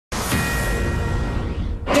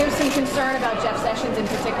Any concern about Jeff Sessions in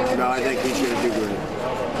particular? No, I think he's going to do good.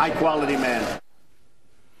 High-quality man.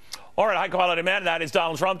 All right, high-quality man. That is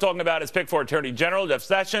Donald Trump talking about his pick for Attorney General, Jeff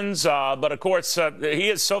Sessions. But, of course, he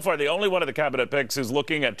is so far the only one of the cabinet picks who's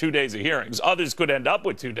looking at 2 days of hearings. Others could end up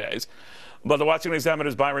with 2 days. But the Washington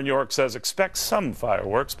Examiner's Byron York says expect some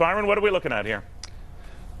fireworks. Byron, what are we looking at here?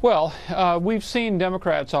 Well, we've seen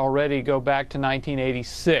Democrats already go back to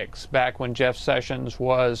 1986, back when Jeff Sessions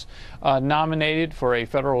was nominated for a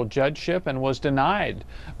federal judgeship and was denied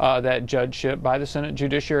that judgeship by the Senate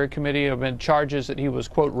Judiciary Committee of charges that he was,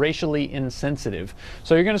 quote, racially insensitive.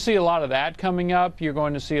 So you're going to see a lot of that coming up. You're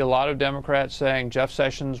going to see a lot of Democrats saying Jeff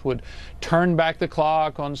Sessions would turn back the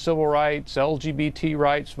clock on civil rights, LGBT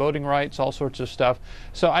rights, voting rights, all sorts of stuff.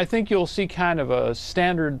 So I think you'll see kind of a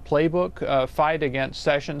standard playbook fight against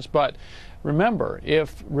Sessions. But remember,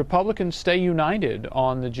 if Republicans stay united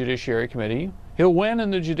on the Judiciary Committee, he'll win in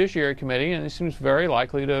the Judiciary Committee, and he seems very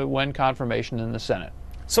likely to win confirmation in the Senate.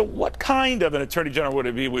 So what kind of an Attorney General would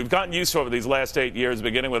it be? We've gotten used to over these last 8 years,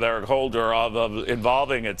 beginning with Eric Holder, of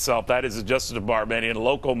involving itself, that is the Justice Department, in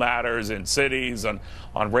local matters, in cities, on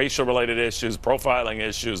racial-related issues, profiling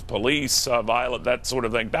issues, police, violence, that sort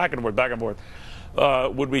of thing, back and forth, back and forth.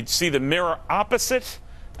 Would we see the mirror opposite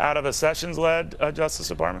out of a Sessions-led Justice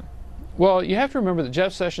Department? Well, you have to remember that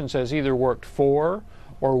Jeff Sessions has either worked for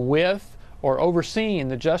or with or overseen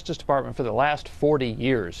the Justice Department for the last 40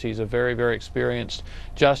 years. He's a very, very experienced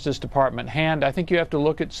Justice Department hand. I think you have to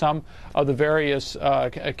look at some of the various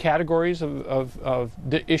categories of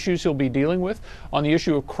issues he'll be dealing with. On the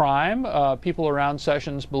issue of crime, people around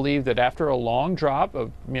Sessions believe that after a long drop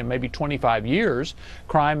of maybe 25 years,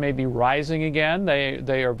 crime may be rising again.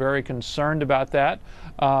 They are very concerned about that.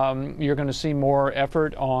 You're going to see more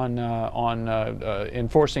effort on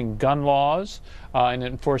enforcing gun laws and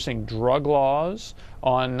enforcing drug laws,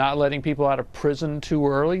 on not letting people out of prison too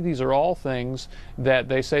early. These are all things that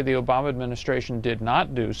they say the Obama administration did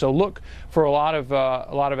not do. So look for a lot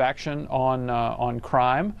of action on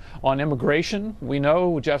crime, on immigration. We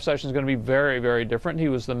know Jeff Sessions is going to be very, very different. He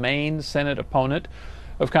was the main Senate opponent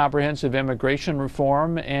of comprehensive immigration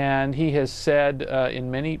reform, and he has said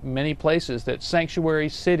in many places that sanctuary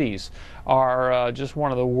cities are just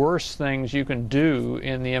one of the worst things you can do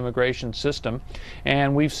in the immigration system.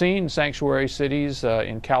 And we've seen sanctuary cities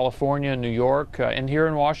in California, New York, and here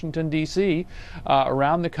in Washington, D.C.,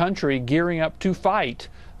 around the country gearing up to fight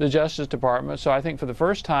the Justice Department. So I think for the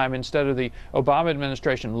first time, instead of the Obama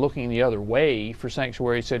administration looking the other way for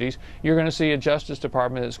sanctuary cities, you're going to see a Justice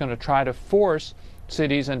Department that's going to try to force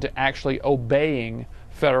cities into actually obeying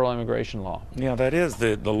federal immigration law. Yeah, that is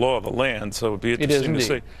the law of the land, so it would be interesting to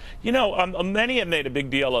see. You know, many have made a big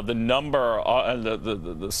deal of the number and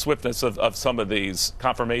the swiftness of some of these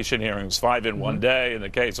confirmation hearings, 5 in one day, in the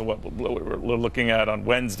case of what we're looking at on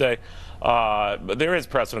Wednesday. But there is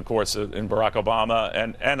precedent, of course, in Barack Obama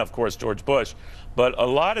and of course, George Bush. But a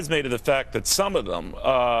lot is made of the fact that some of them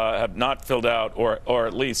have not filled out or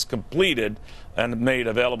at least completed and made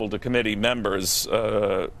available to committee members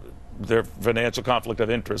their financial conflict of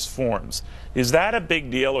interest forms. Is that a big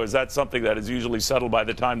deal, or is that something that is usually settled by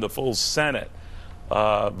the time the full Senate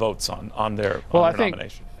votes on their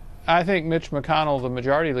nomination? I think Mitch McConnell, the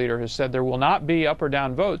majority leader, has said there will not be up or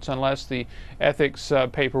down votes unless the ethics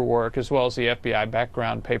paperwork as well as the FBI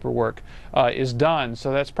background paperwork is done.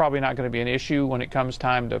 So that's probably not going to be an issue when it comes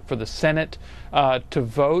time for the Senate to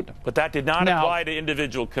vote. But that did not apply to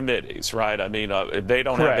individual committees, right? I mean, if they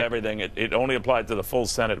don't have everything, it only applied to the full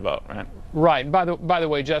Senate vote, right? Right. By the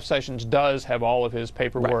way, Jeff Sessions does have all of his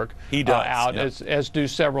paperwork he does, out, as do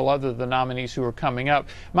several other the nominees who are coming up.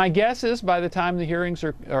 My guess is by the time the hearings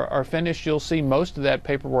are finished, you'll see most of that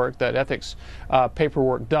paperwork, that ethics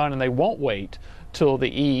paperwork, done, and they won't wait till the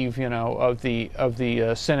eve, of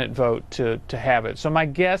the Senate vote to have it. So my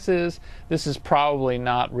guess is this is probably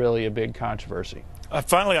not really a big controversy.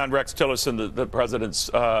 Finally, on Rex Tillerson, the president's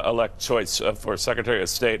elect choice for Secretary of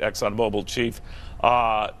State, ExxonMobil chief,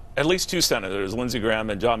 at least 2 senators, Lindsey Graham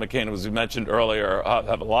and John McCain, as we mentioned earlier,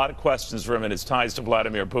 have a lot of questions for him and his ties to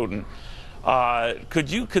Vladimir Putin.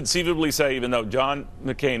 Could you conceivably say, even though John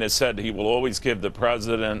McCain has said he will always give the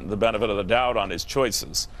president the benefit of the doubt on his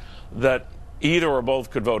choices, that either or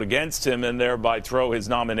both could vote against him and thereby throw his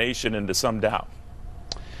nomination into some doubt?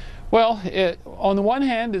 Well, on the one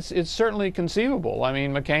hand, it's certainly conceivable. I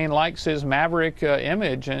mean, McCain likes his maverick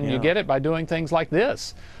image, and you get it by doing things like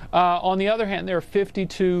this. On the other hand, there are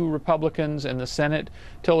 52 Republicans in the Senate.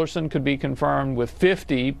 Tillerson could be confirmed with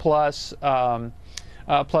 50 plus the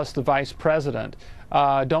vice president.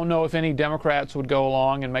 Don't know if any Democrats would go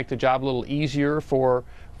along and make the job a little easier for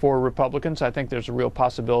for Republicans. I think there's a real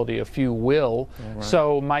possibility a few will. Right.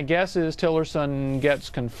 So my guess is Tillerson gets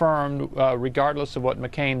confirmed regardless of what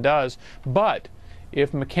McCain does. But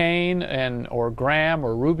if McCain or Graham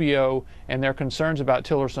or Rubio and their concerns about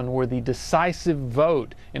Tillerson were the decisive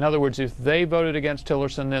vote, in other words, if they voted against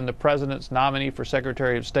Tillerson, then the president's nominee for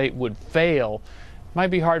Secretary of State would fail. Might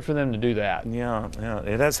be hard for them to do that. Yeah,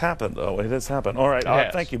 it has happened, though. It has happened. All right,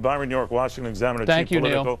 yes. Thank you, Byron York, Washington Examiner, Chief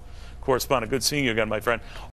Political Neil. Correspondent. Good seeing you again, my friend.